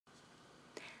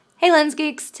Hey Lens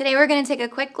Geeks! Today we're going to take a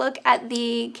quick look at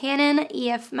the Canon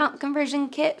EF mount conversion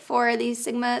kit for the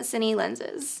Sigma Cine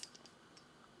lenses.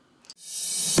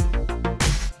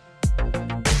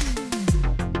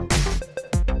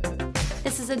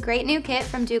 This is a great new kit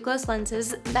from Duclos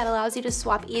Lenses that allows you to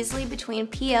swap easily between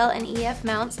PL and EF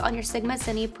mounts on your Sigma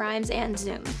Cine primes and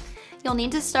zoom. You'll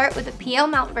need to start with the PL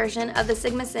mount version of the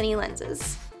Sigma Cine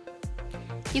lenses.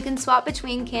 You can swap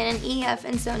between Canon EF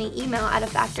and Sony E-mount at a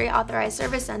factory authorized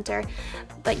service center,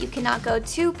 but you cannot go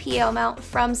to PL mount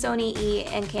from Sony E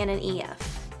and Canon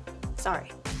EF. Sorry.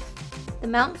 The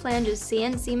mount flange is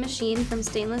CNC machined from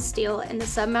stainless steel, and the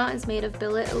submount is made of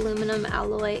billet aluminum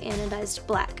alloy anodized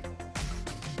black.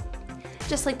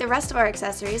 Just like the rest of our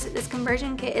accessories, this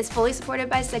conversion kit is fully supported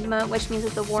by Sigma, which means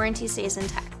that the warranty stays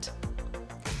intact.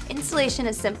 Installation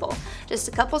is simple. Just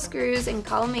a couple screws and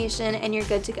collimation and you're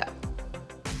good to go.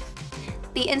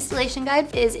 The installation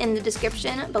guide is in the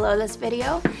description below this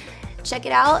video. Check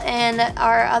it out and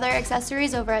our other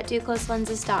accessories over at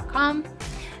ducloslenses.com.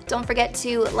 Don't forget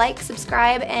to like,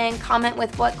 subscribe, and comment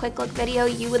with what quick look video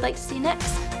you would like to see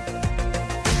next.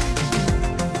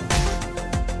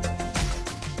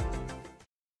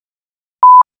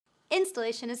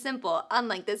 Installation is simple,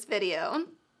 unlike this video.